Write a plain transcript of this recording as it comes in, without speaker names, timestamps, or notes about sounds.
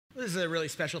This is a really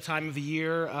special time of the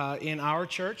year in our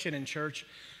church and in church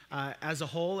as a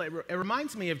whole. It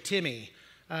reminds me of Timmy.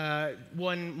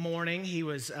 One morning he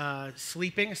was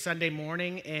sleeping, a Sunday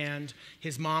morning, and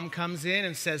his mom comes in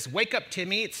and says, "Wake up,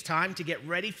 Timmy, it's time to get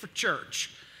ready for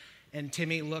church." And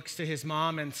Timmy looks to his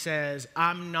mom and says,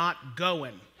 "I'm not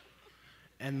going."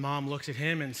 And mom looks at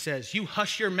him and says, "You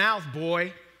hush your mouth,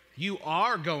 boy. You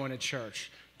are going to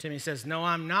church." Timmy says, "No,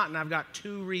 I'm not, and I've got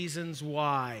two reasons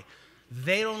why.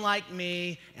 They don't like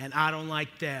me, and I don't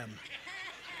like them."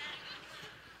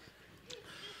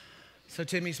 So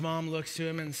Timmy's mom looks to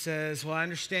him and says, "Well, I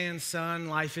understand, son,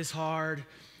 life is hard,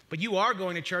 but you are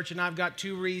going to church, and I've got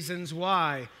two reasons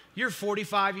why. You're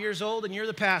 45 years old, and you're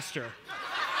the pastor."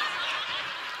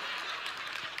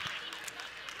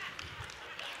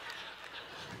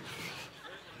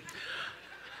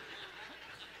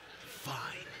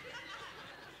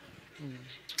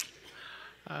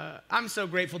 I'm so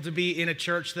grateful to be in a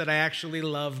church that I actually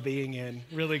love being in.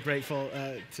 Really grateful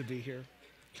to be here.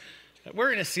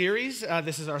 We're in a series.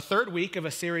 This is our third week of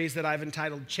a series that I've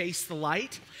entitled Chase the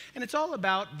Light. And it's all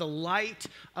about the light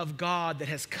of God that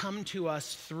has come to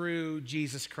us through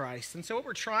Jesus Christ. And so what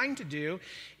we're trying to do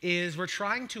is we're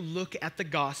trying to look at the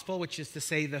gospel, which is to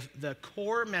say the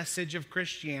core message of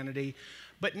Christianity,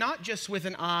 but not just with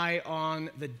an eye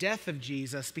on the death of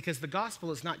Jesus, because the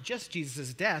gospel is not just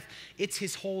Jesus' death, it's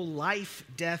his whole life,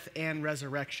 death, and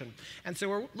resurrection. And so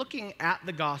we're looking at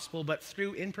the gospel, but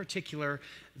through, in particular,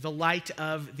 the light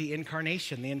of the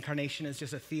incarnation. The incarnation is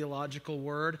just a theological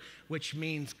word, which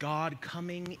means God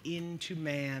coming into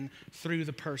man through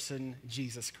the person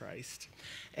Jesus Christ.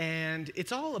 And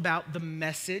it's all about the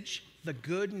message, the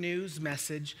good news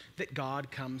message that God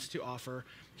comes to offer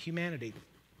humanity.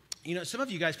 You know, some of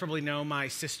you guys probably know my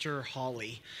sister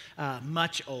Holly,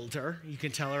 much older. You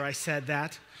can tell her I said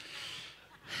that.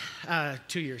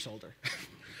 2 years older.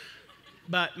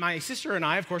 But my sister and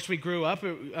I, of course, we grew up.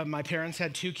 My parents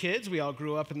had two kids. We all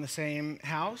grew up in the same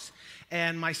house.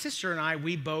 And my sister and I,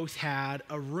 we both had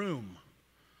a room,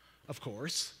 of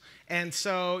course. And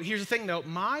so here's the thing, though.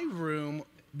 My room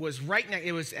was right next.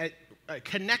 It was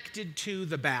connected to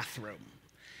the bathroom.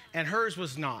 And hers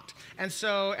was not. And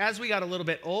so as we got a little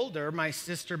bit older, my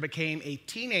sister became a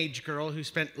teenage girl who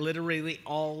spent literally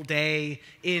all day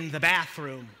in the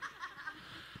bathroom.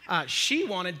 She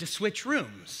wanted to switch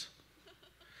rooms.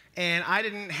 And I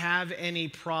didn't have any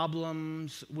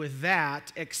problems with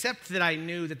that, except that I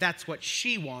knew that that's what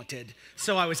she wanted.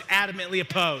 So I was adamantly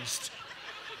opposed.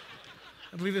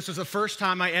 I believe this was the first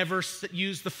time I ever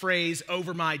used the phrase,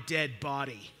 "over my dead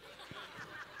body."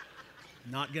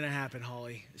 Not going to happen,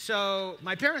 Holly. So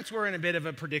my parents were in a bit of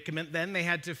a predicament then. They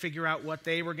had to figure out what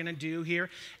they were going to do here.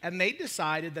 And they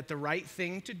decided that the right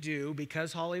thing to do,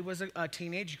 because Holly was a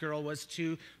teenage girl, was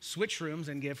to switch rooms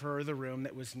and give her the room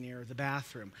that was near the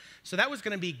bathroom. So that was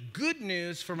going to be good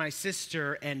news for my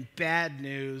sister and bad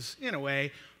news, in a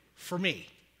way, for me.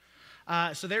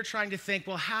 So they're trying to think,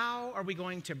 well, how are we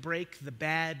going to break the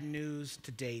bad news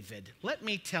to David? Let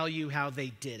me tell you how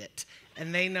they did it.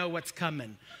 And they know what's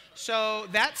coming. So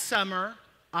that summer,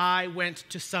 I went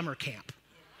to summer camp.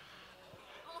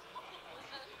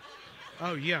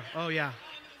 Oh, yeah.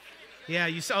 Yeah,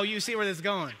 you see where this is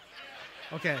going.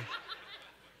 Okay.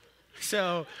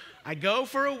 So I go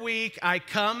for a week. I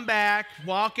come back,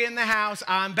 walk in the house.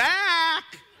 I'm back.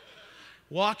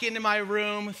 Walk into my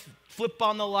room, flip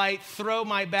on the light, throw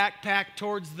my backpack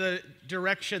towards the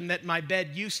direction that my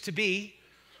bed used to be,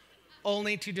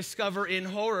 only to discover in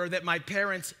horror that my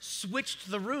parents switched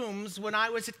the rooms when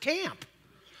I was at camp.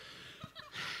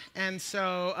 And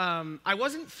so I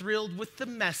wasn't thrilled with the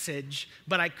message,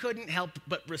 but I couldn't help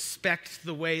but respect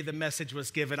the way the message was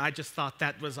given. I just thought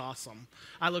that was awesome.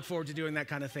 I look forward to doing that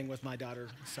kind of thing with my daughter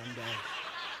someday.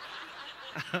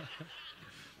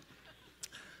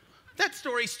 That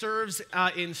story serves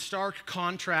in stark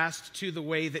contrast to the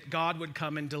way that God would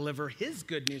come and deliver his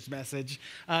good news message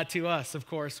to us. Of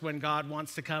course, when God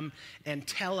wants to come and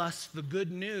tell us the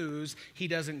good news, he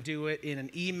doesn't do it in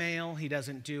an email. He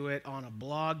doesn't do it on a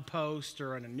blog post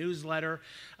or in a newsletter.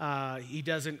 He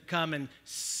doesn't come and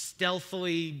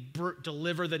stealthily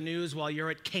deliver the news while you're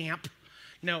at camp.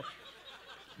 No,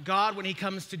 God, when he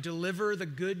comes to deliver the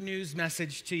good news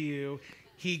message to you,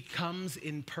 he comes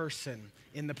in person,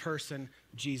 in the person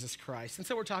Jesus Christ. And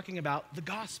so we're talking about the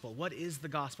gospel. What is the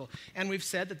gospel? And we've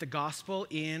said that the gospel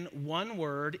in one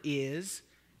word is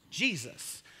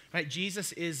Jesus. Right?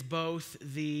 Jesus is both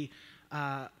the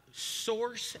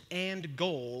source and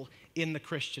goal in the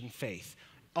Christian faith.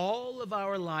 All of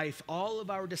our life, all of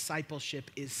our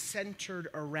discipleship is centered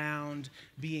around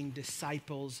being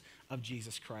disciples of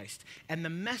Jesus Christ. And the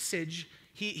message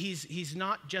He's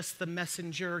not just the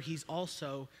messenger, he's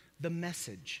also the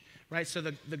message, right? So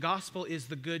the gospel is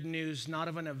the good news, not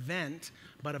of an event,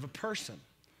 but of a person,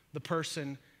 the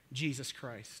person, Jesus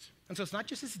Christ. And so it's not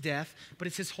just his death, but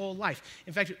it's his whole life.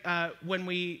 In fact, when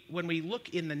we look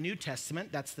in the New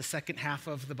Testament, that's the second half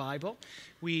of the Bible,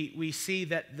 we see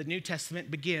that the New Testament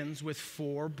begins with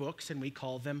 4 books, and we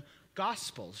call them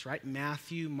Gospels, right?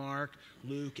 Matthew, Mark,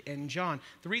 Luke, and John.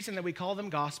 The reason that we call them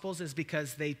Gospels is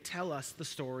because they tell us the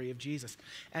story of Jesus.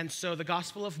 And so the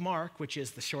Gospel of Mark, which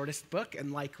is the shortest book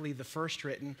and likely the first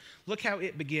written, look how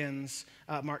it begins,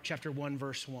 Mark chapter 1,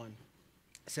 verse 1.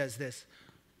 It says this: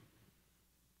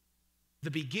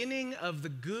 the beginning of the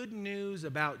good news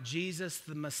about Jesus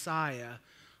the Messiah,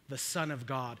 the Son of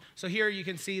God. So here you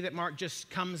can see that Mark just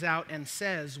comes out and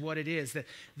says what it is,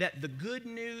 that the good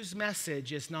news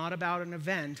message is not about an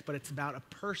event, but it's about a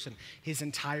person, his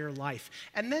entire life.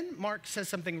 And then Mark says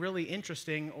something really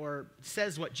interesting, or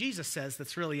says what Jesus says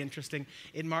that's really interesting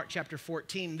in Mark chapter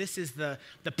 14. This is the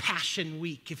Passion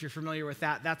Week, if you're familiar with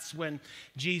that. That's when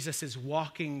Jesus is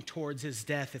walking towards his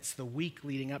death. It's the week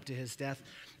leading up to his death.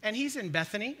 And he's in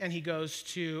Bethany, and he goes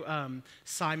to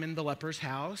Simon the leper's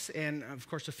house. And, of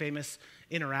course, a famous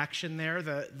interaction there.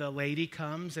 The lady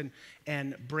comes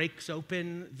and breaks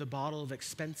open the bottle of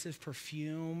expensive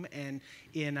perfume, and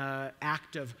in an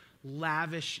act of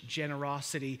lavish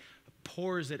generosity,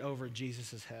 pours it over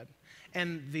Jesus' head.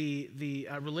 And the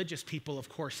religious people, of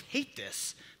course, hate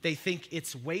this. They think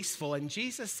it's wasteful. And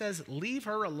Jesus says, leave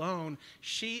her alone.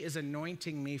 She is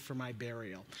anointing me for my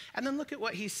burial. And then look at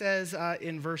what he says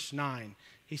in verse 9.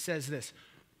 He says this: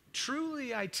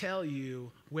 truly I tell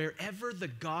you, wherever the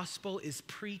gospel is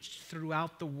preached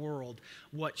throughout the world,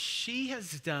 what she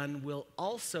has done will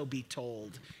also be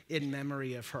told in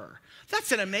memory of her.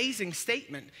 That's an amazing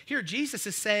statement. Here Jesus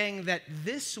is saying that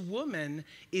this woman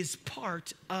is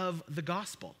part of the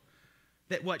gospel.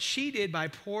 That what she did by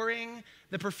pouring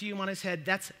the perfume on his head,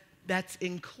 that's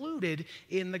included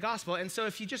in the gospel. And so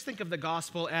if you just think of the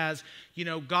gospel as,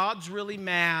 God's really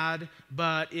mad,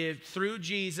 but through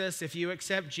Jesus, if you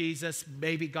accept Jesus,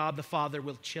 maybe God the Father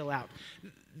will chill out.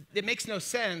 It makes no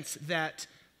sense that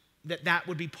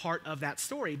would be part of that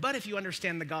story. But if you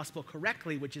understand the gospel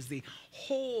correctly, which is the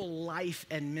whole life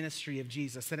and ministry of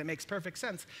Jesus, then it makes perfect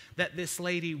sense that this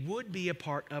lady would be a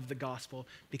part of the gospel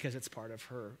because it's part of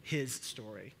his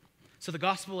story. So the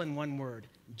gospel in one word,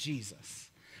 Jesus.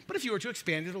 But if you were to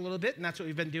expand it a little bit, and that's what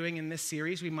we've been doing in this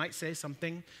series, we might say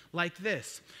something like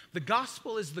this: the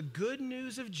gospel is the good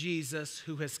news of Jesus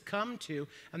who has come to,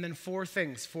 and then 4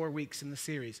 things, 4 weeks in the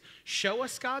series: show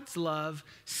us God's love,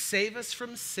 save us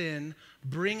from sin,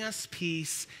 bring us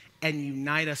peace, and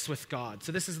unite us with God.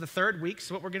 So this is the 3rd week.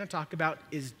 So what we're going to talk about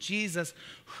is Jesus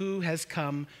who has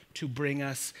come to bring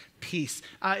us peace.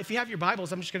 If you have your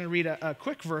Bibles, I'm just going to read a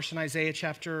quick verse in Isaiah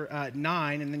chapter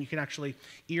 9, and then you can actually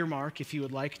earmark, if you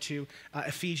would like to,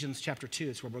 Ephesians chapter 2.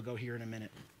 That's where we'll go here in a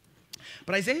minute.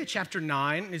 But Isaiah chapter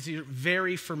 9 is your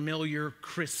very familiar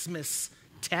Christmas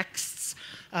texts,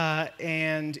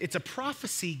 and it's a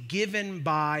prophecy given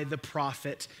by the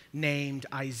prophet named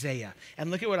Isaiah. And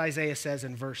look at what Isaiah says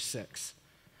in verse 6.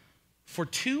 For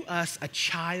to us a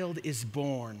child is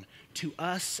born, to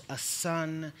us a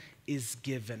son is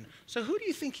given. So who do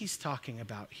you think he's talking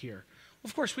about here? Well,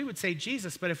 of course, we would say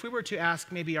Jesus, but if we were to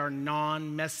ask maybe our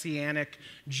non-messianic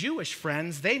Jewish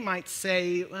friends, they might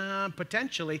say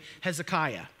potentially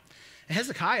Hezekiah. And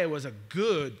Hezekiah was a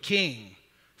good king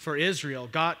for Israel,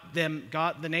 got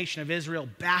the nation of Israel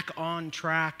back on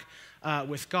track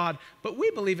with God. But we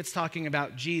believe it's talking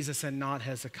about Jesus and not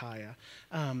Hezekiah.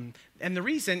 And the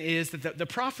reason is that the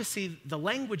prophecy, the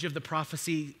language of the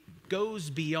prophecy goes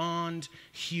beyond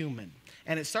human.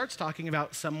 And it starts talking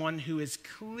about someone who is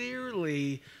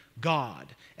clearly God.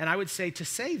 And I would say to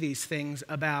say these things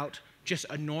about just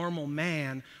a normal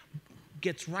man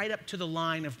gets right up to the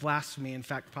line of blasphemy, in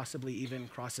fact, possibly even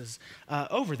crosses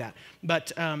over that.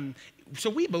 But so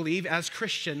we believe as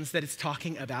Christians that it's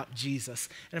talking about Jesus.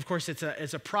 And of course,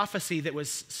 it's a prophecy that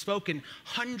was spoken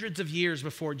hundreds of years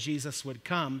before Jesus would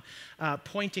come,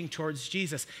 pointing towards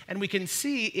Jesus. And we can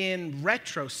see in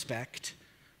retrospect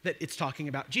that it's talking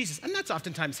about Jesus. And that's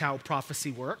oftentimes how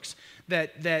prophecy works,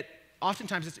 that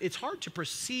oftentimes it's hard to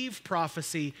perceive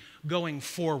prophecy going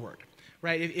forward.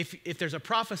 Right? If there's a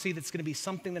prophecy that's going to be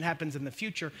something that happens in the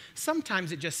future,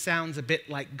 sometimes it just sounds a bit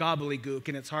like gobbledygook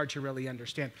and it's hard to really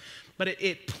understand. But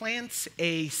it plants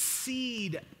a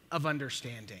seed of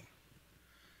understanding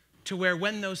to where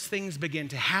when those things begin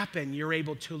to happen, you're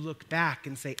able to look back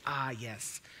and say,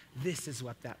 yes, this is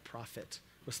what that prophet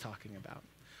was talking about.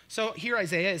 So here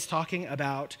Isaiah is talking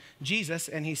about Jesus,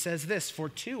 and he says this, "For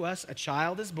to us a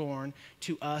child is born,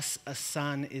 to us a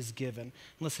son is given."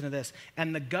 Listen to this.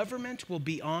 "And the government will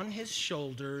be on his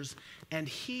shoulders, and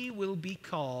he will be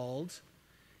called,"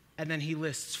 and then he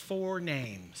lists 4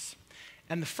 names.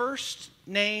 And the first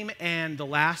name and the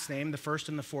last name, the first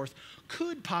and the fourth,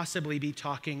 could possibly be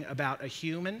talking about a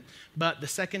human, but the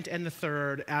second and the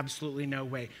third, absolutely no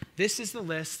way. This is the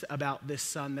list about this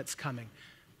son that's coming.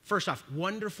 First off,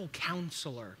 Wonderful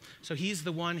Counselor. So he's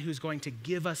the one who's going to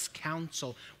give us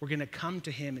counsel. We're going to come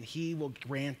to him and he will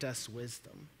grant us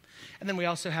wisdom. And then we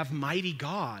also have Mighty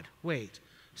God. Wait,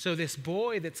 so this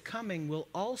boy that's coming will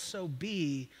also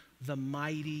be the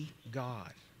mighty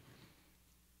God.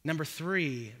 Number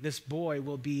 3, this boy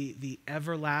will be the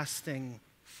everlasting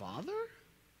Father?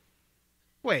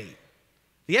 Wait.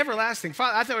 The everlasting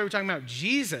Father, I thought we were talking about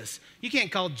Jesus. You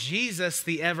can't call Jesus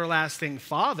the everlasting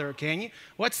Father, can you?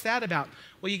 What's that about?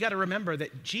 Well, you got to remember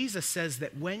that Jesus says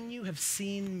that when you have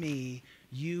seen me,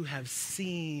 you have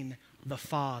seen the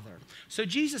Father. So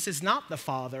Jesus is not the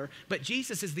Father, but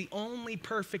Jesus is the only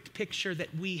perfect picture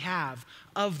that we have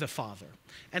of the Father.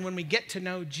 And when we get to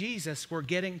know Jesus, we're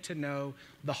getting to know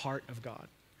the heart of God.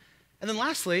 And then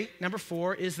lastly, number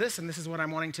 4 is this, and this is what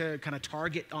I'm wanting to kind of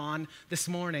target on this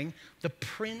morning, the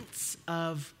Prince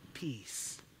of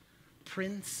Peace.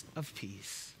 Prince of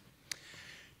Peace.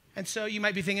 And so you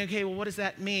might be thinking, okay, well, what does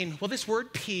that mean? Well, this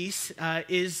word peace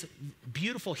is a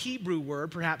beautiful Hebrew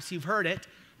word. Perhaps you've heard it,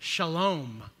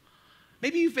 shalom.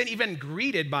 Maybe you've been even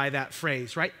greeted by that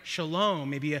phrase, right?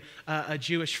 Shalom. Maybe a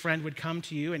Jewish friend would come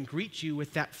to you and greet you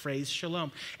with that phrase,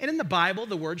 shalom. And in the Bible,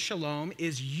 the word shalom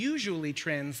is usually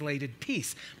translated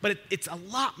peace, but it's a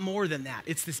lot more than that.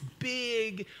 It's this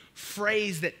big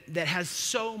phrase that has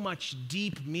so much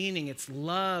deep meaning. It's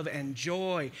love and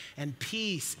joy and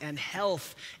peace and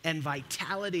health and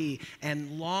vitality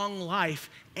and long life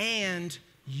and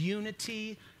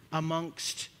unity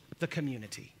amongst the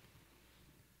community.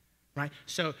 Right?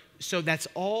 So that's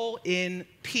all in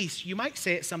peace. You might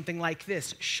say it something like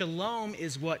this. Shalom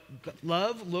is what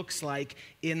love looks like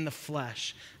in the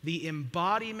flesh. The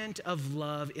embodiment of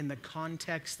love in the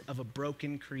context of a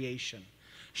broken creation.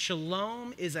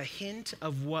 Shalom is a hint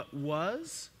of what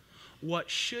was, what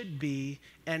should be,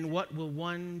 and what will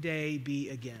one day be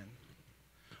again.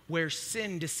 Where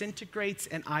sin disintegrates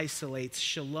and isolates,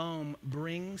 shalom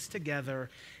brings together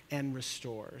and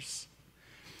restores.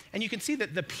 And you can see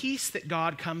that the peace that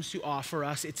God comes to offer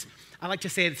us, I like to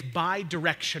say it's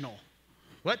bi-directional.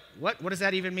 What does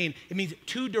that even mean? It means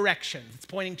 2 directions. It's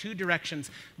pointing 2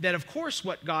 directions. That, of course,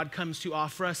 what God comes to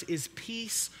offer us is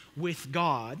peace with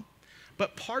God.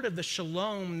 But part of the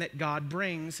shalom that God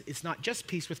brings is not just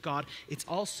peace with God, it's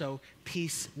also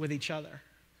peace with each other.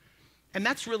 And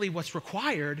that's really what's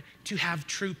required to have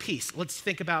true peace. Let's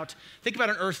think about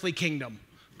an earthly kingdom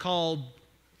called,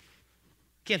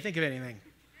 can't think of anything.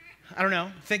 I don't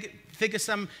know. Think of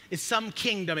some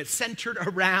kingdom. It's centered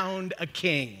around a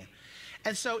king.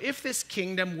 And so if this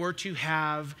kingdom were to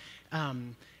have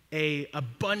a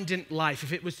abundant life,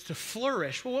 if it was to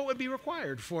flourish, well, what would be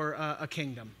required for a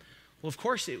kingdom? Well, of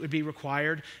course, it would be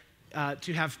required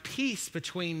to have peace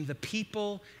between the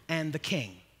people and the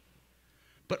king.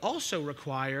 But also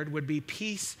required would be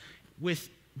peace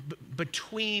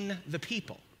between the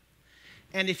people.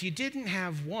 And if you didn't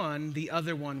have one, the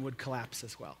other one would collapse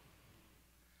as well.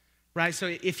 Right? So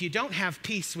if you don't have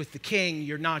peace with the king,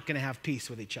 you're not going to have peace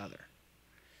with each other.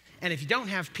 And if you don't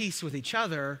have peace with each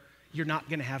other, you're not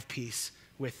going to have peace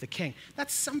with the king.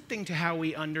 That's something to how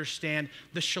we understand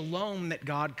the shalom that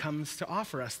God comes to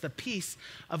offer us, the peace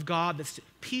of God that's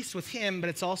peace with him, but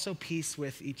it's also peace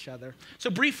with each other. So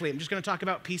briefly, I'm just going to talk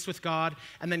about peace with God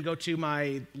and then go to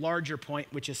my larger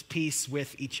point, which is peace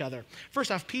with each other.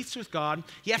 First off, peace with God.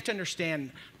 You have to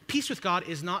understand, peace with God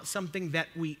is not something that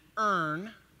we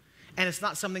earn, and it's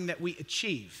not something that we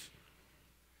achieve.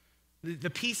 The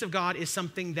peace of God is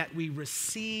something that we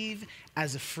receive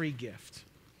as a free gift.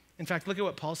 In fact, look at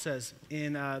what Paul says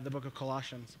in the book of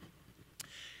Colossians.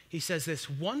 He says this,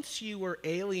 "Once you were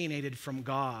alienated from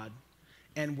God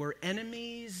and were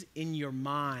enemies in your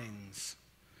minds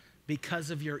because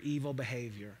of your evil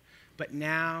behavior, but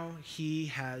now he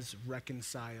has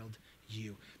reconciled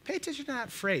you." Pay attention to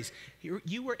that phrase.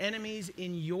 You were enemies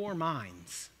in your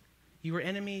minds. You were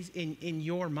enemies in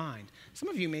your mind. Some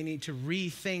of you may need to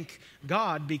rethink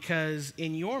God because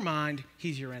in your mind,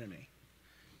 he's your enemy.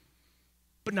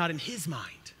 But not in his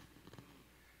mind.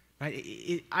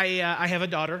 Right? I have a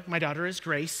daughter. My daughter is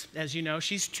Grace. As you know,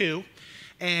 she's 2.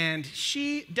 And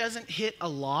she doesn't hit a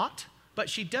lot, but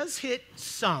she does hit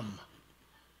some.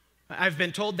 I've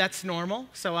been told that's normal,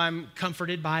 so I'm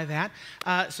comforted by that.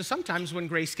 So sometimes when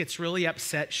Grace gets really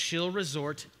upset, she'll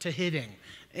resort to hitting.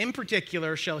 In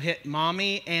particular, she'll hit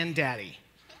mommy and daddy,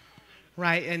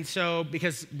 right? And so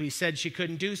because we said she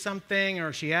couldn't do something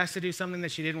or she asked to do something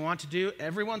that she didn't want to do,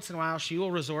 every once in a while she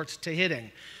will resort to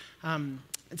hitting. And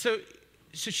so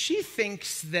she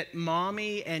thinks that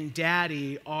mommy and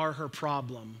daddy are her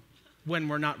problem when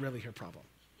we're not really her problem.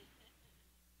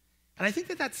 And I think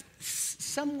that that's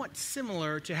somewhat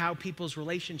similar to how people's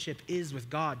relationship is with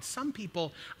God. Some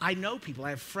people, I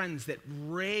have friends that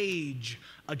rage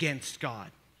against God.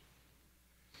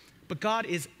 But God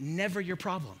is never your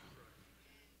problem.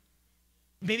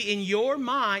 Maybe in your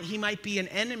mind, he might be an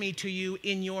enemy to you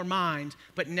in your mind,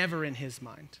 but never in his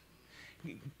mind.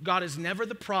 God is never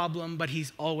the problem, but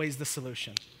he's always the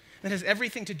solution. That has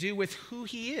everything to do with who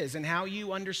he is and how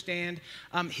you understand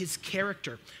his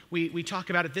character. We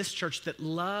talk about at this church that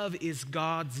love is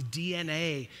God's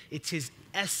DNA. It's his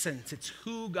essence. It's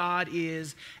who God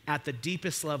is at the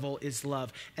deepest level is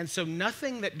love. And so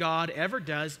nothing that God ever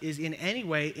does is in any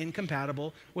way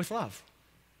incompatible with love.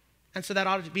 And so that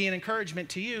ought to be an encouragement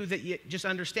to you that you just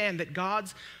understand that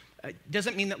God's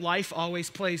doesn't mean that life always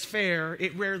plays fair.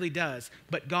 It rarely does.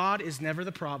 But God is never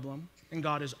the problem. And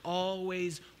God is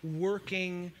always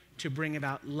working to bring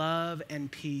about love and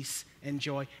peace and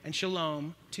joy and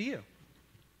shalom to you.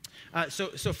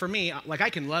 So for me, like I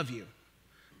can love you,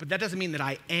 but that doesn't mean that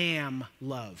I am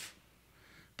love.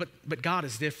 But God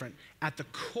is different. At the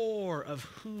core of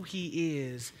who he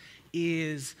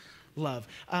is love.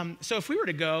 So if we were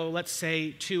to go, let's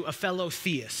say, to a fellow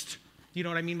theist, you know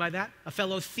what I mean by that? A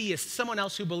fellow theist, someone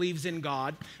else who believes in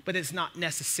God, but is not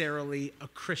necessarily a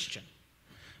Christian.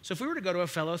 So if we were to go to a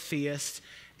fellow theist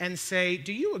and say,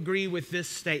 do you agree with this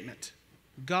statement?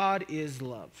 God is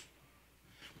love.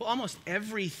 Well, almost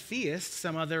every theist,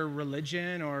 some other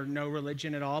religion or no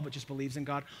religion at all, but just believes in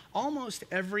God, almost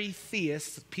every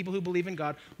theist, people who believe in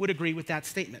God, would agree with that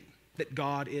statement, that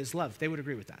God is love. They would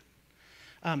agree with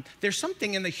that. There's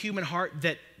something in the human heart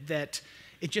that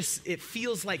it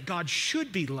feels like God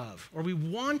should be love, or we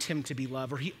want him to be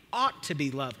love, or he ought to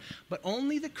be love. But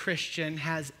only the Christian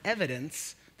has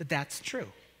evidence that that's true,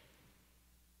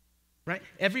 right?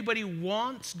 Everybody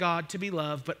wants God to be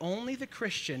love, but only the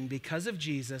Christian, because of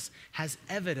Jesus, has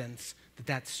evidence that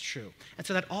that's true. And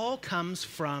so that all comes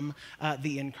from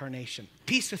the incarnation.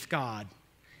 Peace with God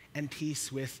and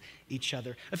peace with each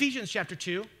other. Ephesians chapter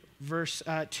 2, verse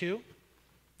 2.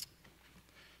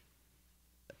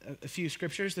 A few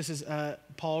scriptures. This is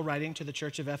Paul writing to the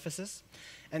church of Ephesus.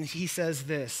 And he says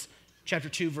this, chapter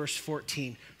 2, verse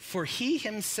 14. For he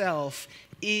himself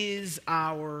is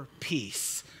our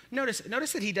peace. Notice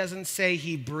that he doesn't say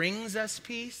he brings us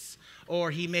peace,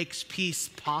 or he makes peace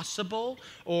possible,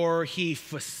 or he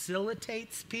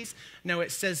facilitates peace. No, it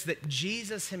says that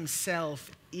Jesus himself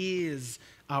is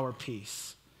our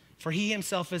peace. For he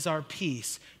himself is our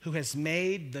peace, who has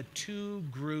made the two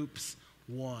groups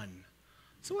one.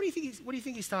 So what do you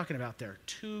think he's talking about there?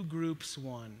 Two groups,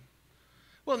 one.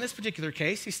 Well, in this particular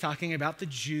case, he's talking about the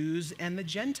Jews and the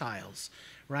Gentiles,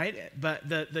 right? But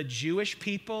the Jewish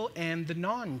people and the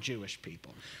non-Jewish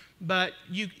people. But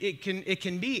it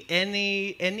can be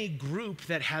any group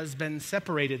that has been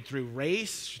separated through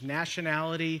race,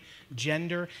 nationality,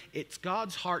 gender. It's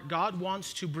God's heart. God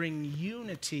wants to bring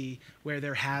unity where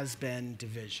there has been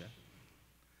division.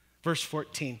 Verse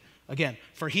 14. Again,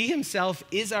 for he himself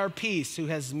is our peace, who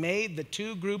has made the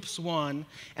two groups one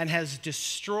and has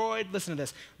destroyed, listen to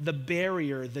this, the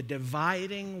barrier, the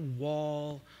dividing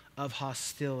wall of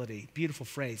hostility. Beautiful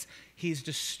phrase. He's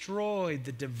destroyed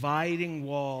the dividing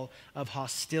wall of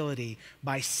hostility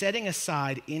by setting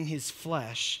aside in his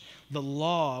flesh the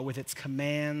law with its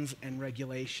commands and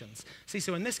regulations. See,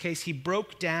 so in this case, he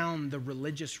broke down the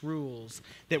religious rules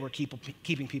that were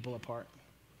keeping people apart.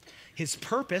 His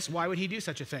purpose, why would he do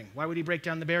such a thing? Why would he break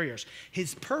down the barriers?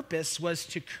 His purpose was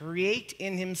to create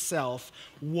in himself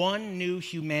one new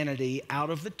humanity out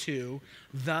of the two,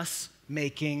 thus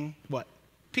making what?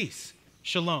 Peace,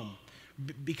 shalom.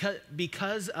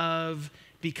 Because of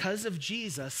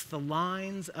Jesus, the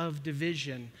lines of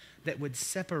division that would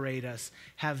separate us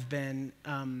have been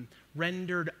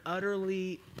rendered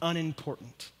utterly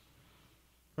unimportant.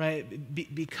 Right?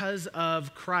 Because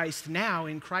of Christ, now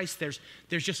in Christ there's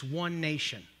just one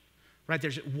nation, right?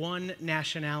 There's one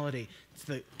nationality. It's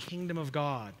the kingdom of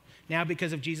God. Now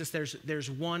because of Jesus,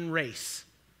 there's one race,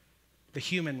 the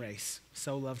human race,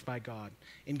 so loved by God.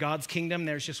 In God's kingdom,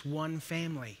 there's just one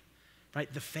family,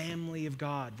 right? The family of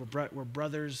God. We're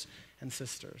brothers and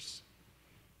sisters.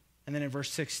 And then in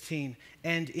verse 16,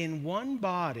 and in one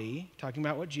body, talking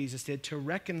about what Jesus did, to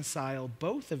reconcile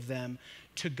both of them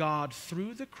to God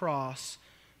through the cross,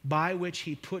 by which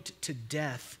he put to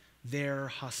death their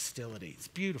hostility. It's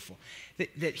beautiful.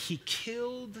 That he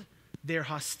killed their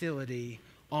hostility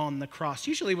on the cross.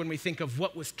 Usually when we think of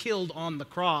what was killed on the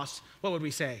cross, what would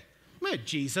we say? Well,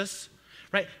 Jesus,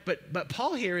 right? But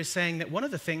Paul here is saying that one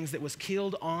of the things that was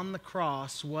killed on the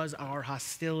cross was our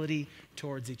hostility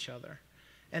towards each other.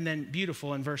 And then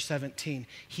beautiful in verse 17,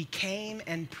 he came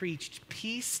and preached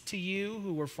peace to you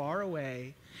who were far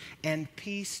away and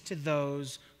peace to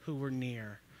those who were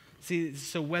near. See,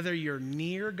 so whether you're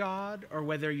near God or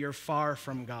whether you're far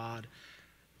from God,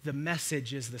 the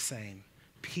message is the same.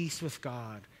 Peace with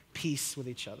God, peace with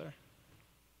each other.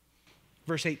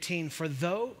 Verse 18,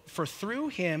 for through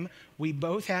him we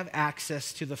both have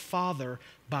access to the Father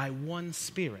by one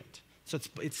Spirit. So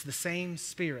it's the same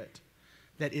Spirit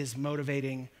that is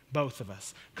motivating both of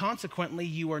us. Consequently,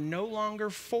 you are no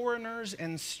longer foreigners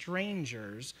and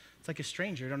strangers. It's like a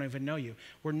stranger, I don't even know you.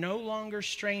 We're no longer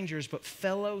strangers, but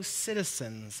fellow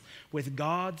citizens with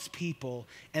God's people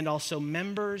and also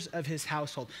members of his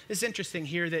household. It's interesting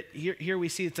here that here we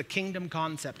see it's a kingdom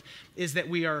concept, is that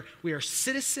we are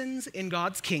citizens in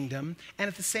God's kingdom, and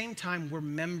at the same time, we're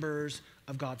members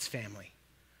of God's family.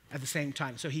 At the same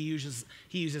time. So he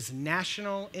uses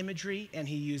national imagery and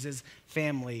he uses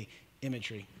family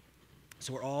imagery.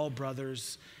 So we're all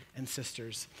brothers and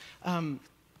sisters.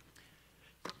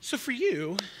 So for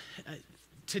you,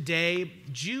 today,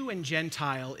 Jew and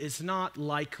Gentile is not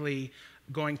likely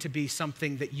going to be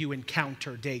something that you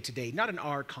encounter day to day, not in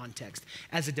our context,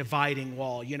 as a dividing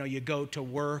wall. You know, you go to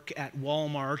work at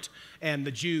Walmart and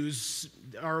the Jews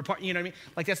are a part, you know what I mean?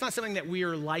 Like that's not something that we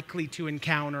are likely to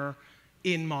encounter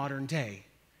in modern day,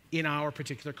 in our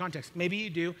particular context. Maybe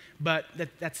you do, but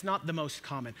that's not the most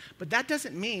common. But that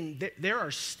doesn't mean that there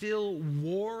are still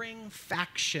warring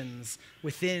factions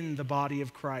within the body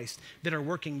of Christ that are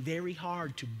working very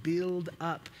hard to build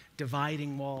up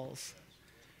dividing walls.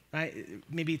 Right?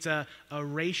 Maybe it's a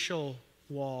racial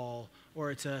wall, or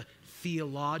it's a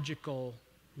theological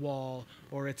wall,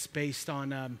 or it's based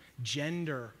on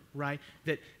gender, right?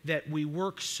 That we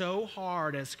work so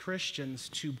hard as Christians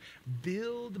to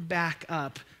build back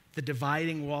up the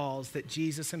dividing walls that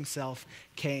Jesus himself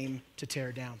came to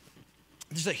tear down.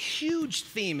 There's a huge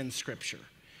theme in Scripture,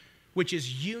 which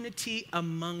is unity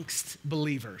amongst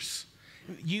believers.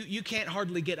 You can't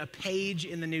hardly get a page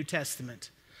in the New Testament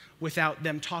without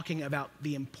them talking about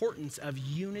the importance of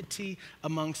unity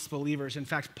amongst believers. In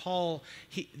fact, Paul,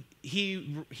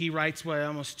 he writes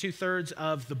almost 2/3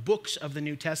 of the books of the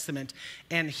New Testament,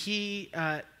 and he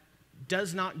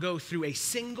does not go through a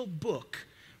single book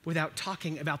without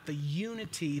talking about the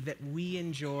unity that we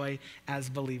enjoy as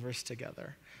believers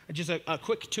together. Just a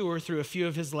quick tour through a few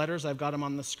of his letters. I've got them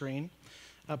on the screen.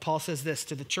 Paul says this,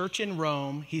 to the church in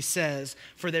Rome, he says,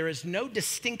 for there is no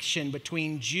distinction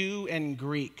between Jew and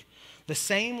Greek. The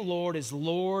same Lord is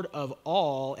Lord of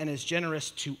all and is generous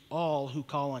to all who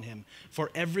call on him.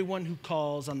 For everyone who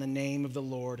calls on the name of the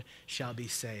Lord shall be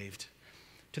saved.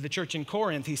 To the church in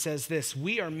Corinth, he says this,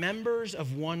 we are members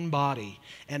of one body,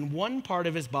 and one part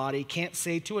of his body can't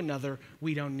say to another,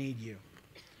 we don't need you.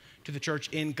 To the church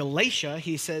in Galatia,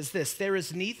 he says this, there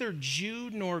is neither Jew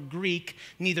nor Greek,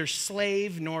 neither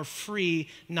slave nor free,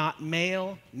 not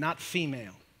male, not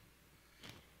female.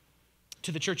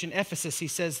 To the church in Ephesus, he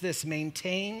says this,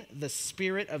 maintain the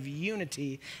spirit of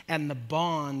unity and the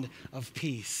bond of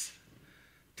peace.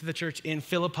 To the church in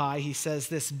Philippi, he says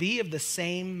this, be of the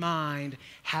same mind,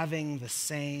 having the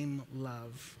same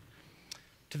love.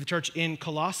 To the church in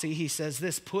Colossae, he says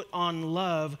this, put on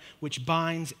love, which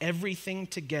binds everything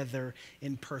together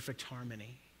in perfect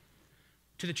harmony.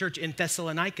 To the church in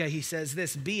Thessalonica, he says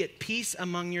this, be at peace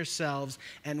among yourselves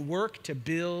and work to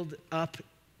build up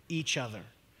each other.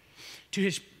 To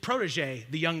his protege,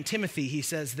 the young Timothy, he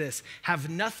says this, have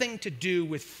nothing to do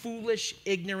with foolish,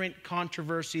 ignorant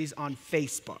controversies on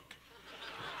Facebook.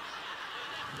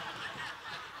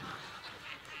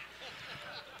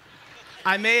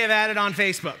 I may have added on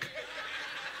Facebook.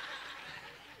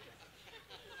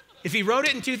 If he wrote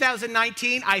it in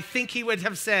 2019, I think he would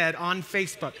have said on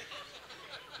Facebook.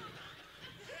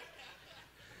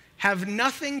 Have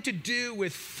nothing to do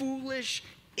with foolish,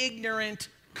 ignorant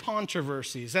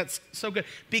controversies. That's so good.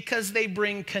 Because they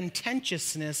bring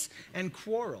contentiousness and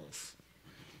quarrels.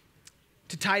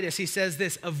 To Titus, he says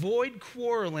this, avoid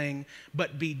quarreling,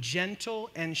 but be gentle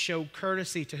and show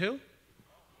courtesy to who?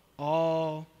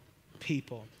 All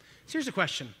people. So here's a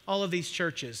question. All of these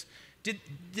churches, did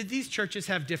these churches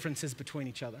have differences between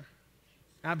each other?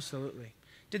 Absolutely.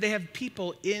 Did they have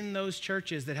people in those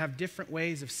churches that have different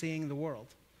ways of seeing the world?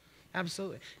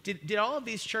 Absolutely. Did all of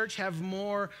these churches have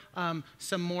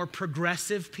some more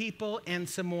progressive people and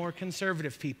some more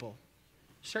conservative people?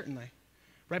 Certainly.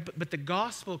 Right? But the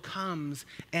gospel comes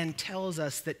and tells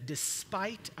us that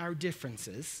despite our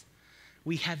differences,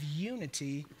 we have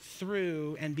unity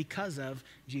through and because of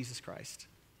Jesus Christ.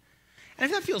 And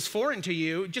if that feels foreign to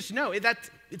you, just know that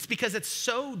it's because it's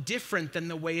so different than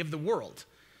the way of the world.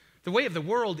 The way of the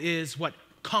world is what?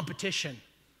 Competition,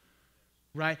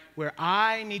 right? Where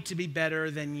I need to be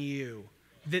better than you.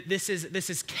 This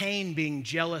is Cain being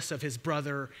jealous of his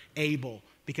brother Abel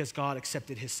because God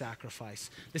accepted his sacrifice.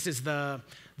 This is the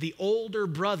older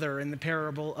brother in the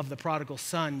parable of the prodigal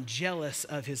son, jealous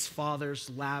of his father's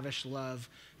lavish love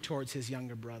towards his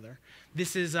younger brother.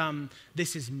 This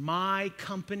is my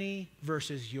company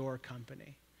versus your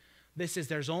company.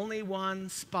 There's only one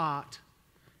spot,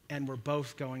 and we're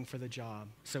both going for the job.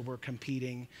 So we're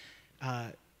competing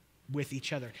with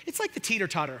each other. It's like the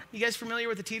teeter-totter. You guys familiar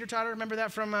with the teeter-totter? Remember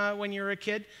that from when you were a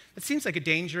kid? It seems like a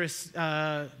dangerous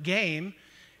game.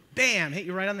 Bam, hit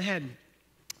you right on the head.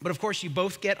 But of course, you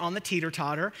both get on the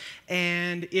teeter-totter,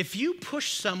 and if you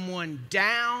push someone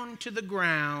down to the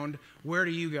ground, where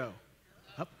do you go?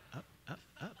 Up, up, up,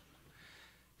 up.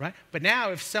 Right? But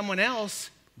now, if someone else,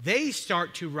 they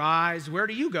start to rise, where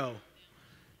do you go?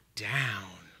 Down.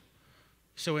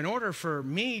 So in order for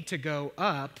me to go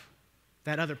up,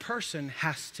 that other person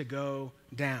has to go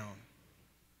down.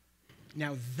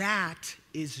 Now, that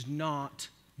is not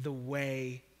the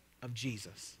way of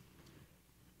Jesus.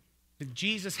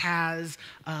 Jesus has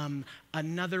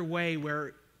another way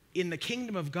where in the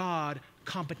kingdom of God,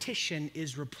 competition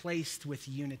is replaced with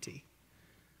unity,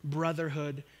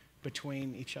 brotherhood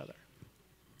between each other.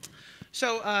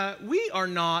 So we are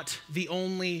not the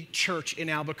only church in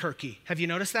Albuquerque. Have you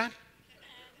noticed that?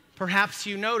 Perhaps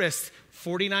you noticed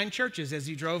 49 churches as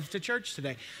you drove to church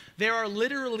today. There are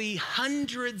literally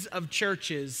hundreds of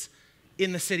churches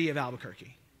in the city of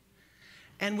Albuquerque.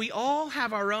 And we all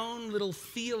have our own little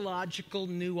theological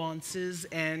nuances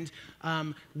and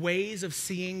ways of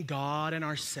seeing God and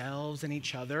ourselves and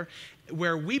each other,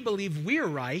 where we believe we're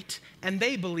right and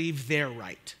they believe they're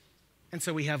right. And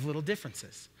so we have little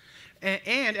differences.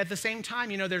 And at the same time,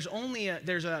 there's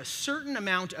a certain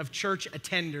amount of church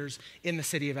attenders in the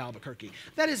city of Albuquerque.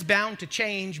 That is bound to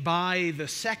change by the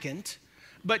second,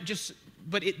 but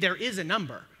there is a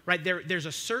number, right? There's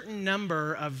a certain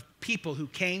number of people who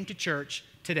came to church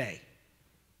today,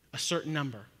 a certain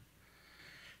number.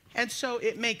 And so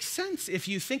it makes sense if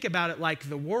you think about it like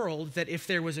the world, that if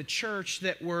there was a church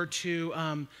that were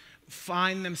to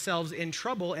find themselves in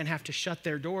trouble and have to shut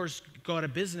their doors, go out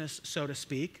of business, so to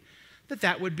speak,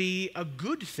 that would be a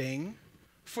good thing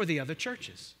for the other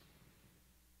churches,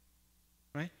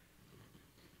 right?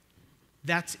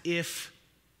 That's if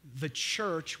the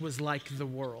church was like the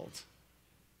world.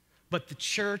 But the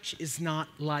church is not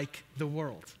like the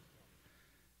world.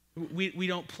 We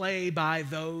don't play by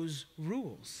those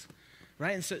rules,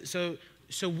 right? And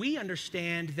so we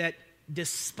understand that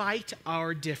despite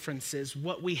our differences,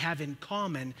 what we have in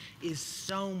common is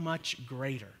so much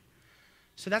greater.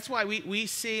 So that's why we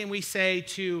see and we say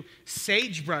to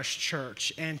Sagebrush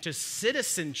Church and to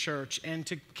Citizen Church and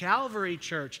to Calvary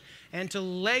Church and to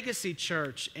Legacy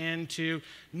Church and to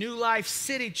New Life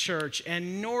City Church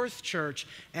and North Church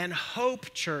and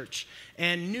Hope Church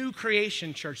and New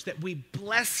Creation Church that we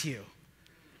bless you,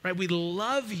 right? We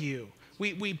love you.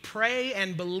 We pray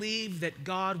and believe that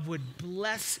God would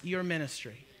bless your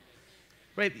ministry,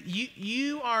 right?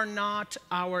 You are not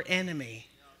our enemy.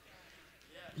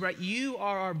 Right, you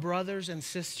are our brothers and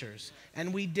sisters,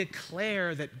 and we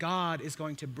declare that God is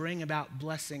going to bring about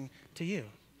blessing to you.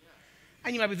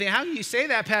 And you might be thinking, how do you say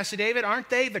that, Pastor David? Aren't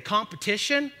they the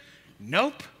competition?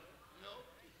 Nope.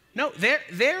 No,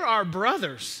 they're our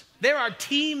brothers. They're our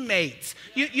teammates.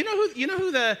 You know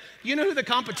who the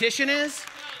competition is?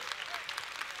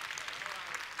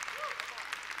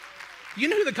 You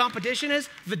know who the competition is?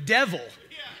 The devil.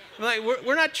 Like,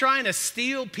 we're not trying to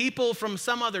steal people from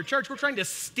some other church. We're trying to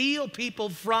steal people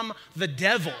from the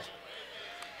devil.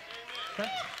 Right?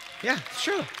 Yeah, it's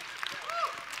true.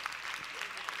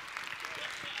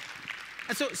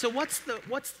 And so what's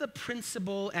the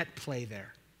principle at play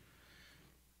there?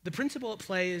 The principle at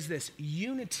play is this: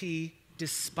 unity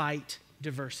despite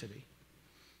diversity.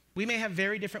 We may have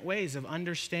very different ways of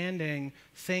understanding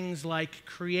things like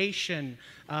creation,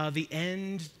 the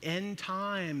end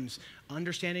times,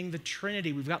 understanding the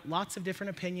Trinity. We've got lots of different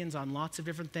opinions on lots of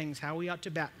different things, how we ought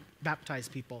to baptize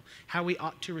people, how we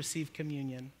ought to receive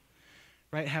communion.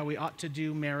 right? How we ought to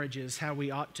do marriages, how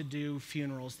we ought to do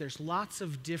funerals. There's lots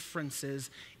of differences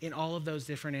in all of those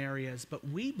different areas, but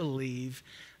we believe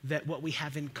that what we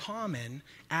have in common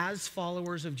as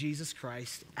followers of Jesus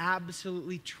Christ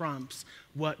absolutely trumps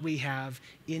what we have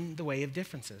in the way of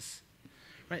differences,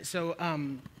 right? So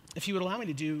if you would allow me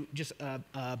to do just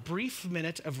a brief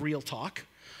minute of real talk,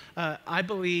 I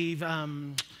believe,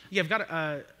 I've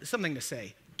got something to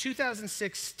say.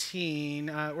 2016,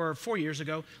 or 4 years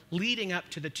ago, leading up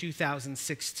to the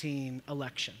 2016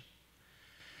 election,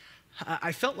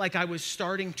 I felt like I was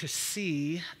starting to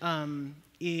see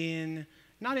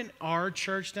not in our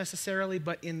church necessarily,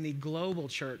 but in the global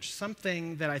church,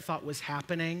 something that I thought was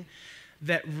happening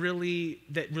that really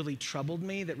troubled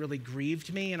me, that really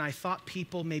grieved me, and I thought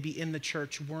people maybe in the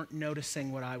church weren't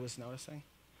noticing what I was noticing.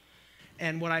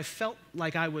 And what I felt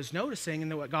like I was noticing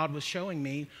and what God was showing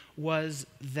me was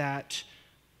that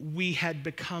we had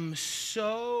become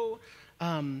so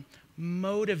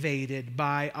motivated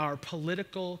by our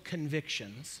political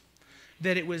convictions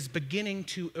that it was beginning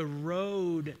to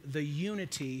erode the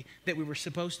unity that we were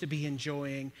supposed to be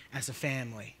enjoying as a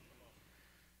family.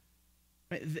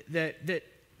 Right?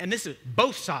 And this is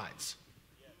both sides.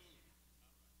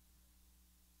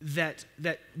 That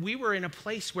we were in a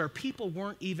place where people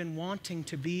weren't even wanting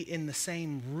to be in the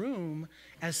same room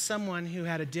as someone who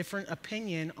had a different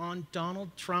opinion on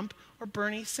Donald Trump or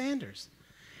Bernie Sanders.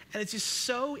 And it's just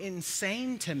so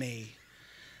insane to me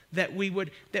that we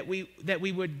would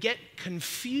get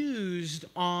confused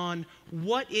on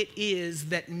what it is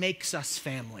that makes us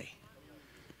family.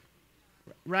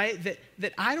 Right?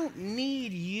 That I don't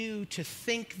need you to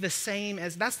think the same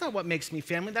as, that's not what makes me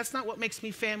family. That's not what makes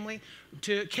me family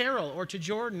to Carol or to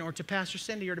Jordan or to Pastor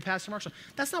Cindy or to Pastor Marshall.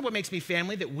 That's not what makes me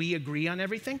family, that we agree on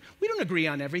everything. We don't agree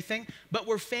on everything, but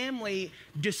we're family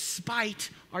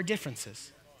despite our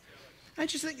differences. I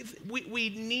just think we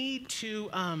need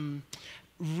to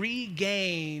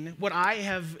regain what I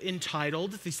have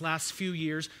entitled these last few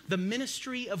years, the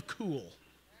ministry of cool.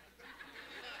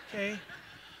 Okay?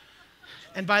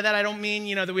 And by that, I don't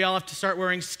mean, that we all have to start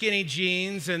wearing skinny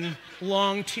jeans and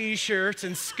long T-shirts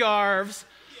and scarves.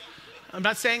 I'm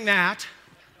not saying that.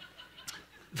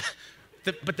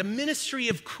 But the ministry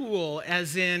of cool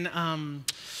as in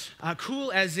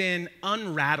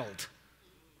unrattled.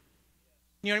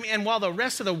 You know what I mean? And while the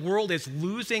rest of the world is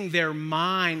losing their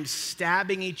mind,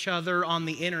 stabbing each other on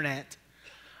the internet,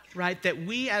 right, that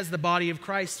we as the body of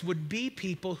Christ would be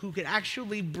people who could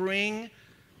actually bring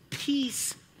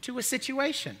peace to a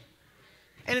situation.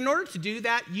 And in order to do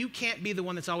that, you can't be the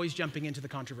one that's always jumping into the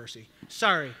controversy.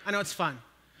 Sorry, I know it's fun,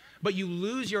 but you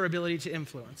lose your ability to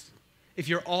influence if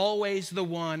you're always the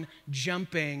one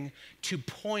jumping to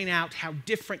point out how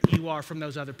different you are from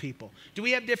those other people. Do we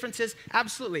have differences?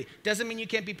 Absolutely. Doesn't mean you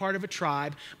can't be part of a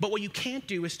tribe, but what you can't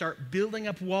do is start building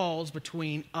up walls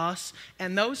between us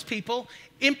and those people,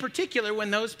 in particular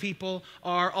when those people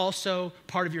are also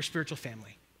part of your spiritual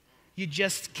family. You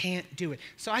just can't do it.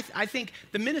 So I think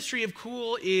the ministry of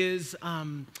cool is,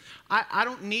 I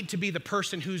don't need to be the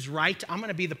person who's right. I'm going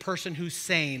to be the person who's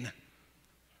sane.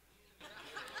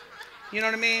 You know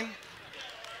what I mean?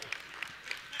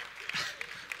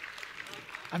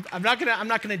 I'm not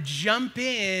gonna jump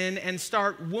in and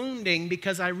start wounding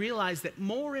because I realize that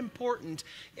more important,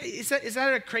 is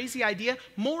that a crazy idea?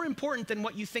 More important than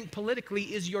what you think politically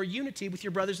is your unity with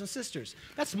your brothers and sisters.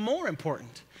 That's more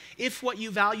important. If what you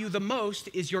value the most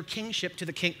is your kingship to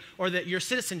the king, or your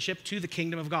citizenship to the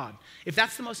kingdom of God. If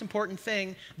that's the most important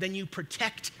thing, then you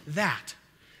protect that.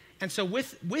 And so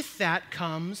with that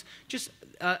comes just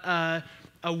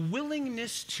a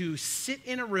willingness to sit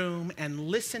in a room and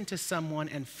listen to someone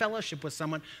and fellowship with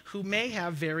someone who may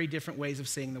have very different ways of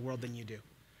seeing the world than you do.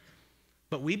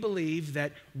 But we believe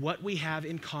that what we have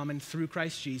in common through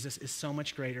Christ Jesus is so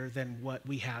much greater than what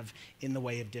we have in the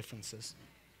way of differences.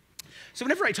 So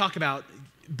whenever I talk about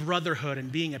brotherhood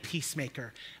and being a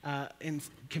peacemaker in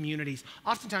communities,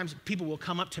 oftentimes people will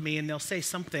come up to me and they'll say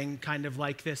something kind of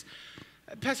like this: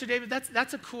 Pastor David,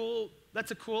 that's a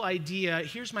cool idea.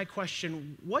 Here's my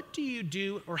question. What do you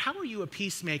do, or how are you a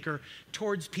peacemaker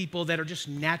towards people that are just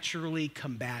naturally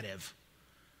combative?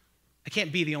 I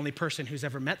can't be the only person who's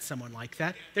ever met someone like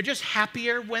that. They're just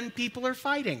happier when people are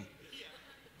fighting.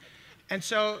 And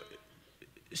so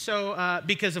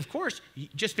because of course,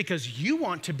 just because you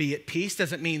want to be at peace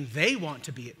doesn't mean they want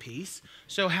to be at peace.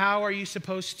 So how are you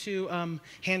supposed to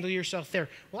handle yourself there?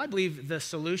 Well, I believe the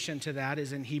solution to that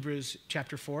is in Hebrews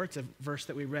chapter 4. It's a verse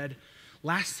that we read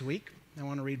last week. I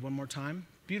want to read one more time.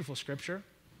 Beautiful scripture.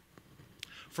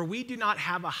 For we do not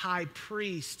have a high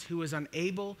priest who is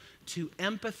unable to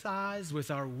empathize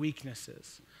with our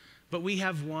weaknesses, but we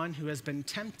have one who has been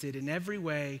tempted in every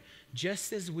way,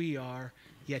 just as we are,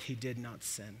 yet he did not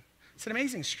sin. It's an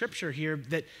amazing scripture here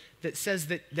that says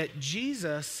that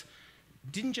Jesus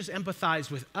didn't just empathize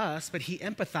with us, but he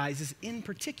empathizes in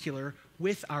particular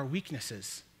with our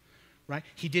weaknesses, right?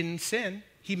 He didn't sin.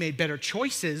 He made better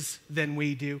choices than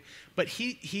we do, but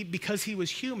he because he was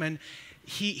human,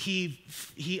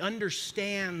 he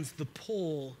understands the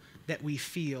pull that we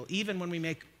feel, even when we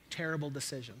make terrible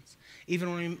decisions,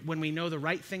 even when we know the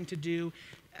right thing to do,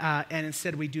 and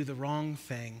instead we do the wrong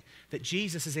thing, that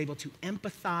Jesus is able to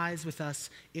empathize with us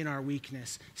in our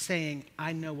weakness, saying,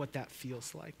 I know what that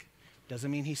feels like. Doesn't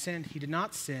mean he sinned. He did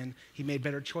not sin. He made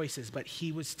better choices, but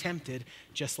he was tempted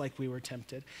just like we were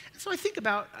tempted. And so I think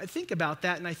about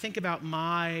that, and I think about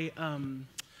my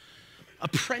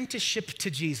apprenticeship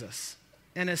to Jesus,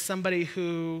 and as somebody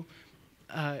who,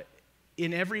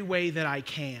 in every way that I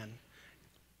can,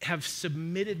 have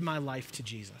submitted my life to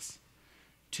Jesus,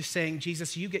 to saying,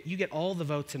 Jesus, you get all the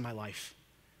votes in my life.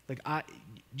 Like,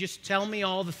 just tell me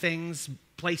all the things,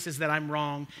 places that I'm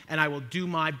wrong, and I will do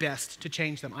my best to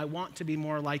change them. I want to be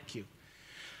more like you.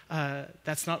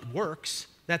 That's not works.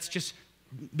 That's just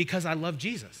because I love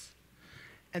Jesus.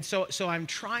 And so I'm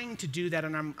trying to do that,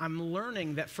 and I'm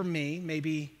learning that for me,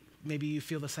 maybe you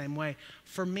feel the same way.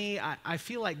 For me, I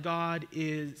feel like God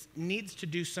needs to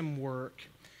do some work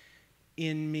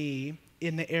in me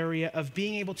in the area of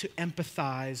being able to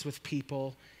empathize with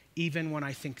people even when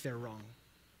I think they're wrong.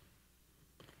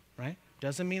 Right?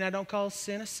 Doesn't mean I don't call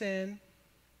sin a sin,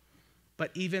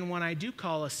 but even when I do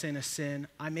call a sin,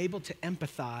 I'm able to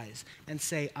empathize and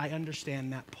say, I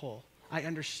understand that pull. I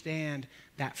understand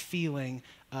that feeling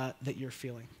that you're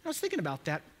feeling. I was thinking about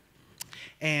that,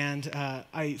 and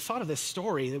I thought of this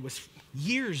story that was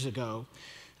years ago.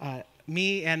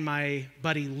 Me and my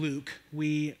buddy Luke,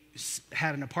 we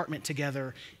had an apartment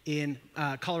together in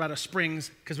Colorado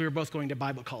Springs because we were both going to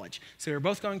Bible college. So we were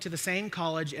both going to the same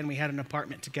college, and we had an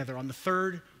apartment together on the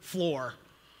 3rd floor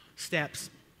steps.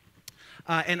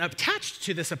 And attached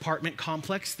to this apartment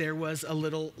complex, there was a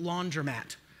little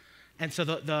laundromat. And so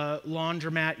the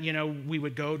laundromat, we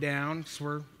would go down.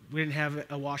 So we didn't have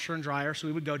a washer and dryer, so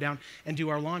we would go down and do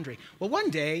our laundry. Well, one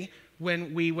day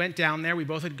when we went down there, we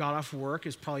both had got off work. It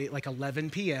was probably like 11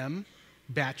 p.m.,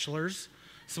 bachelors.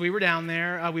 So we were down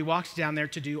there. We walked down there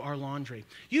to do our laundry.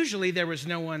 Usually there was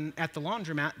no one at the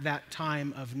laundromat that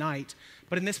time of night.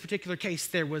 But in this particular case,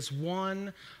 there was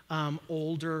one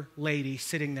older lady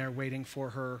sitting there waiting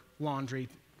for her laundry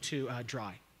to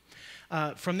dry.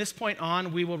 From this point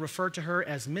on, we will refer to her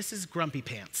as Mrs. Grumpy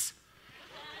Pants.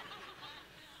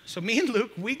 So me and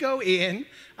Luke, we go in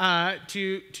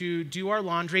to do our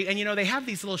laundry. And, they have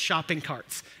these little shopping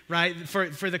carts, right,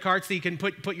 for the carts that you can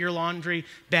put your laundry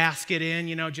basket in,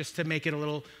 just to make it a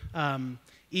little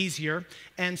easier.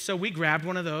 And so we grabbed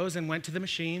one of those and went to the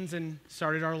machines and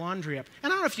started our laundry up.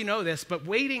 And I don't know if you know this, but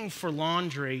waiting for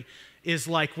laundry is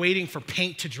like waiting for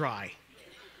paint to dry.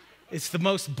 It's the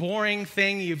most boring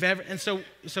thing you've ever. And so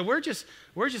we're just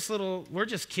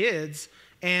kids.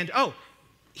 And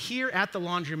here at the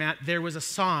laundromat, there was a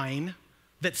sign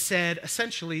that said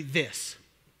essentially this: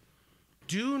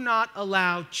 do not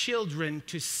allow children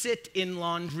to sit in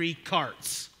laundry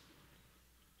carts.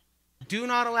 Do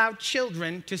not allow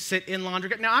children to sit in laundry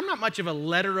carts. Now, I'm not much of a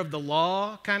letter of the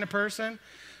law kind of person,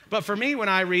 but for me, when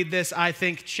I read this, I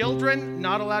think children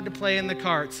not allowed to play in the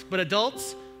carts, but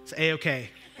adults, it's A-okay.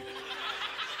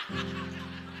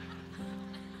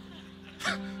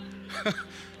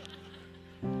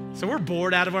 So we're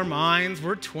bored out of our minds.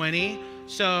 We're 20.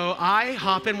 So I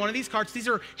hop in one of these carts. These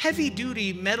are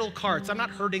heavy-duty metal carts. I'm not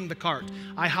hurting the cart.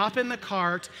 I hop in the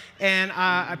cart, and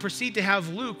I proceed to have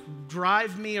Luke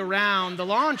drive me around the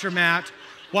laundromat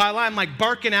while I'm like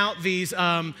barking out these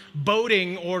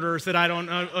boating orders that I don't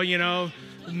know,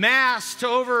 mast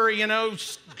over,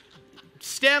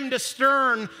 stem to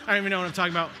stern. I don't even know what I'm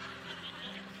talking about.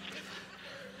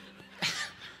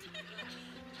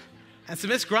 And so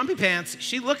Miss Grumpy Pants,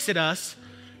 she looks at us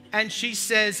and she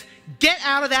says, get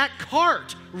out of that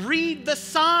cart. Read the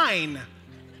sign.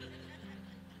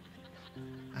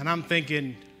 And I'm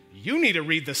thinking, you need to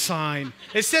read the sign.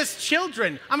 It says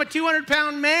children. I'm a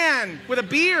 200-pound man with a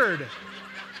beard.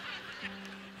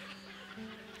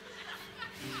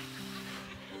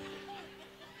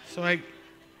 So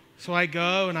I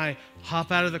go and I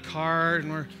hop out of the cart,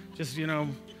 and we're just,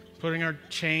 putting our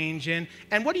change in.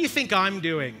 And what do you think I'm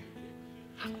doing?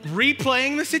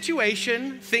 Replaying the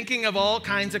situation, thinking of all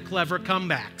kinds of clever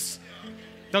comebacks.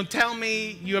 Don't tell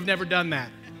me you have never done that.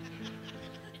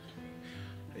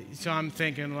 So I'm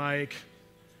thinking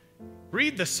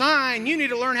read the sign. You need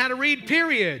to learn how to read,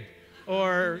 period.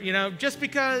 Or, just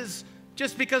because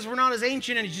we're not as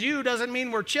ancient as you doesn't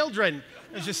mean we're children.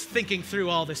 I was just thinking through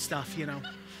all this stuff,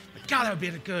 God, that would be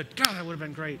good. God, that would have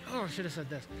been great. Oh, I should have said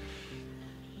this.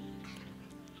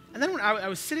 And then when I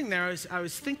was sitting there, I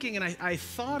was thinking, and I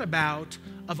thought about,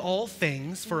 of all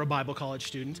things for a Bible college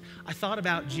student, I thought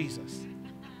about Jesus.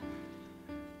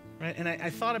 Right? And I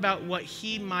thought about what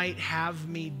he might have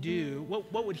me do.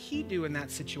 What would he do in that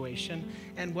situation?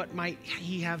 And what might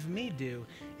he have me do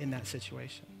in that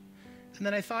situation? And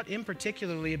then I thought in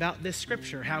particularly about this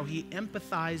scripture, how he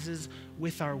empathizes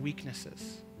with our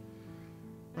weaknesses.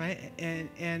 Right?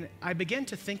 And I began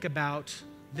to think about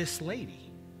this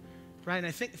lady. Right? And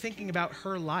I thinking about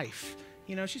her life.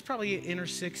 She's probably in her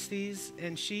 60s,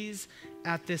 and she's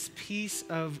at this piece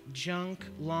of junk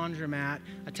laundromat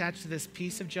attached to this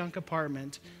piece of junk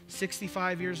apartment,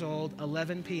 65 years old,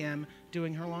 11 p.m.,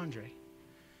 doing her laundry.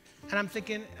 And I'm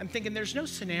thinking there's no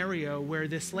scenario where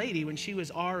this lady, when she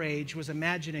was our age, was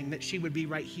imagining that she would be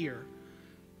right here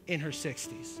in her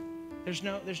 60s. There's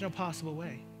no possible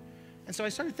way. And so I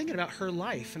started thinking about her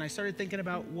life, and I started thinking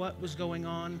about what was going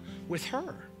on with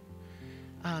her.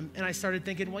 And I started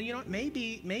thinking, well,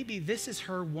 maybe this is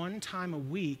her one time a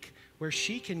week where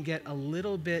she can get a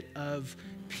little bit of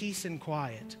peace and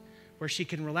quiet, where she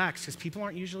can relax, because people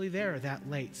aren't usually there that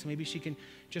late. So maybe she can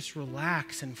just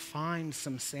relax and find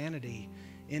some sanity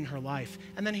in her life.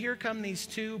 And then here come these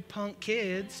two punk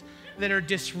kids that are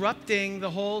disrupting the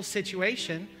whole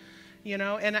situation, and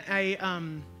I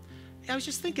was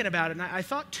just thinking about it, and I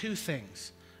thought two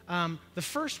things. The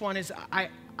first one is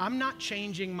I'm not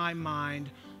changing my mind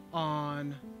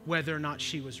on whether or not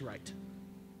she was right.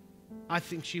 I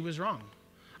think she was wrong.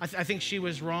 I think she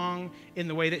was wrong in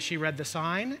the way that she read the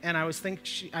sign, and I think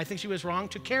she was wrong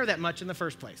to care that much in the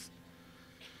first place.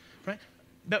 Right?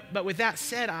 But with that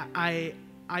said, I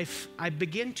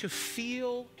begin to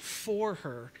feel for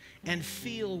her and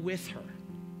feel with her.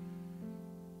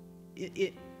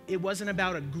 It wasn't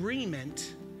about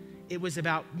agreement. It was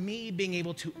about me being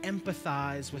able to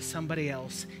empathize with somebody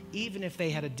else, even if they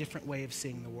had a different way of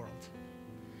seeing the world.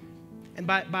 And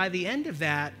by the end of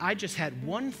that, I just had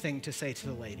one thing to say to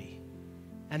the lady,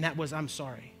 and that was, I'm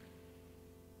sorry.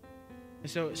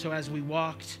 So as we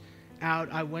walked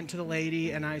out, I went to the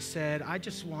lady and I said, I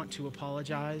just want to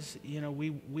apologize.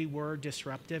 We were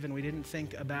disruptive, and we didn't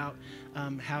think about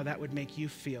how that would make you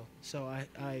feel. So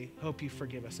I hope you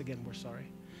forgive us. Again, we're sorry.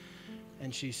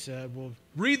 And she said, well,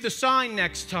 read the sign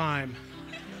next time.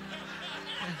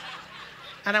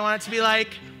 And I wanted to be like,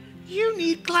 you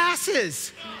need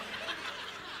glasses.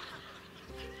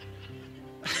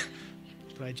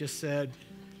 But I just said,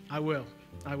 I will.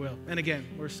 And again,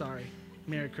 we're sorry.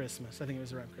 Merry Christmas. I think it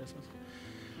was around Christmas.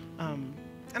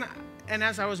 And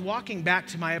as I was walking back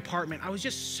to my apartment, I was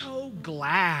just so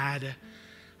glad.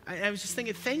 I was just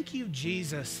thinking, thank you,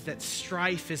 Jesus, that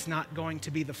strife is not going to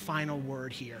be the final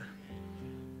word here.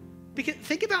 Because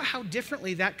think about how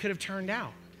differently that could have turned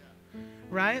out,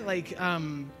 right? Like,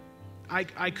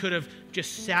 I could have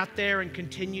just sat there and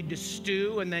continued to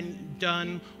stew and then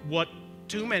done what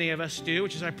too many of us do,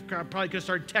 which is I probably could have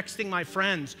started texting my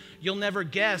friends. You'll never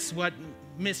guess what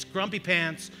Miss Grumpy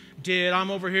Pants did. I'm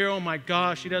over here, oh my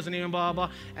gosh, she doesn't even blah, blah.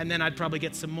 And then I'd probably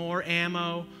get some more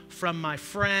ammo from my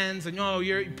friends, and oh,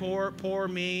 you're poor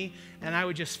me. And I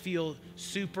would just feel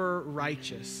super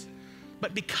righteous.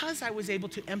 But because I was able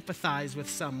to empathize with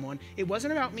someone, it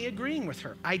wasn't about me agreeing with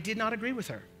her. I did not agree with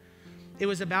her. It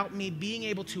was about me being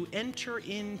able to enter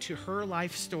into her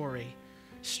life story,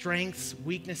 strengths,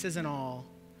 weaknesses, and all,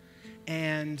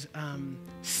 and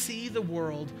see the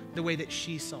world the way that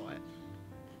she saw it.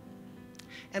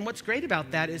 And what's great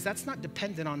about that is that's not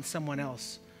dependent on someone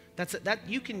else. That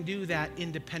you can do that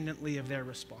independently of their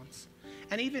response.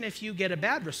 And even if you get a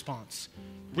bad response,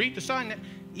 read the sign,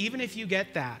 even if you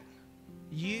get that,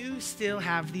 you still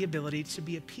have the ability to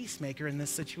be a peacemaker in these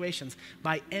situations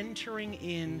by entering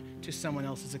into someone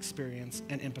else's experience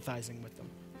and empathizing with them.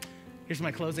 Here's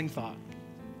my closing thought.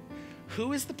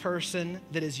 Who is the person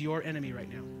that is your enemy right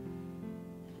now?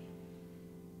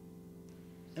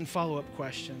 And follow-up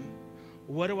question,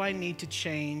 what do I need to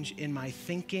change in my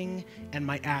thinking and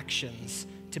my actions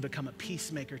to become a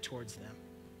peacemaker towards them?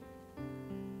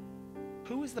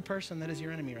 Who is the person that is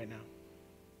your enemy right now?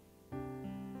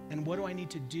 And what do I need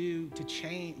to do to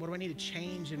change? What do I need to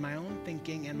change in my own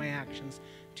thinking and my actions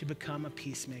to become a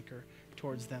peacemaker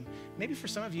towards them? Maybe for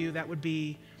some of you, that would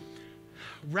be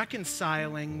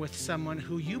reconciling with someone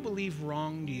who you believe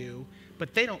wronged you,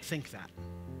 but they don't think that,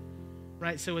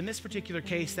 right? So in this particular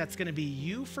case, that's going to be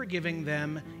you forgiving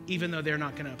them, even though they're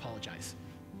not going to apologize.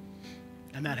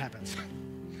 And that happens.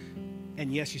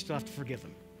 And yes, you still have to forgive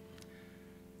them.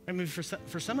 I mean,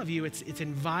 for some of you, it's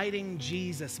inviting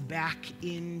Jesus back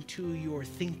into your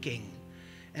thinking.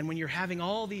 And when you're having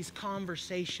all these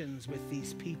conversations with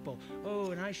these people,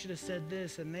 oh, and I should have said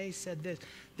this, and they said this,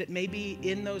 that maybe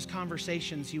in those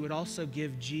conversations you would also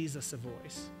give Jesus a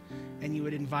voice, and you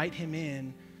would invite him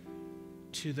in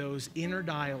to those inner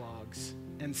dialogues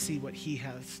and see what he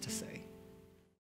has to say.